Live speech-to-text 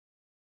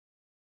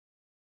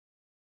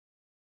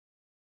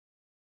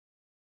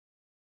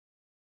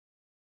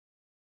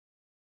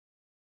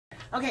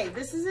Okay,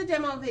 this is a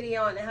demo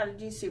video on how to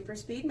do super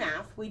speed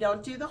math. We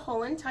don't do the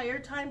whole entire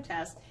time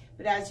test,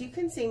 but as you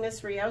can see,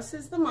 Miss Rios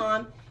is the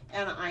mom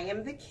and I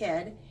am the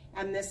kid,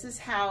 and this is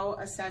how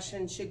a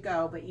session should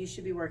go, but you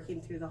should be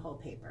working through the whole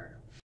paper.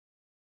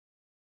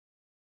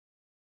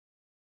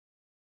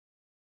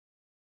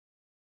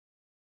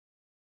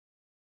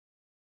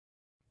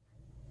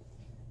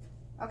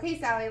 Okay,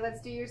 Sally, let's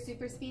do your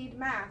super speed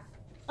math.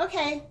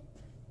 Okay.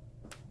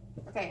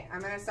 Okay, I'm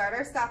going to start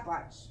our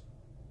stopwatch.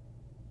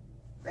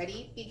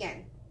 Ready?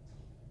 Begin.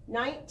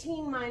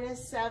 19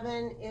 minus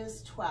 7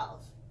 is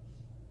 12.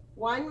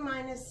 1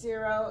 minus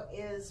 0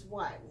 is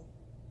 1.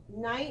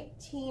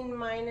 19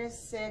 minus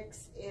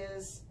 6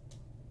 is...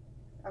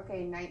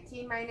 Okay,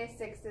 19 minus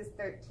 6 is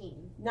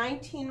 13.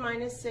 19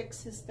 minus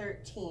 6 is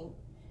 13.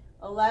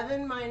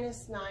 11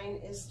 minus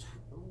 9 is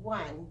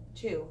 1.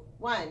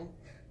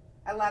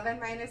 11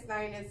 minus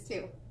 9 is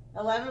 2.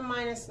 11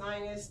 minus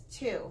 9 is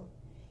 2.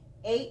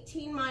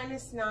 18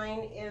 minus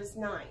 9 is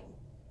 9.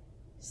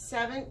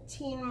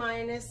 17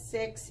 minus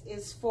 6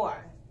 is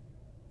 4.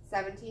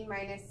 17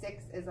 minus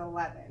 6 is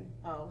 11.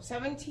 Oh,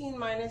 17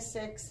 minus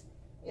 6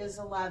 is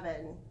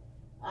 11.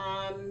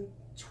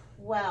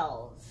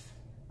 12.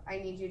 I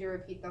need you to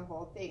repeat the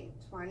whole thing.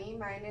 20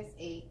 minus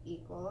 8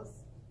 equals?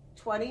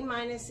 20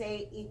 minus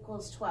 8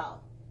 equals 12.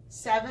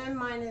 7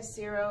 minus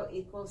 0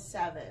 equals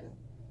 7.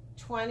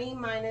 20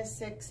 minus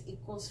 6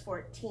 equals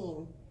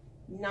 14.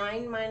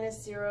 9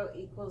 minus 0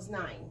 equals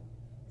 9.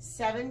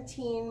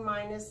 17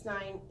 minus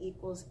 9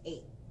 equals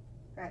 8.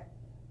 Good.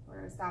 We're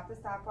going to stop the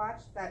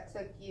stopwatch. That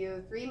took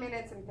you 3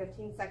 minutes and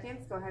 15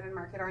 seconds. Go ahead and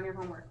mark it on your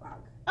homework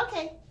log.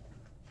 Okay.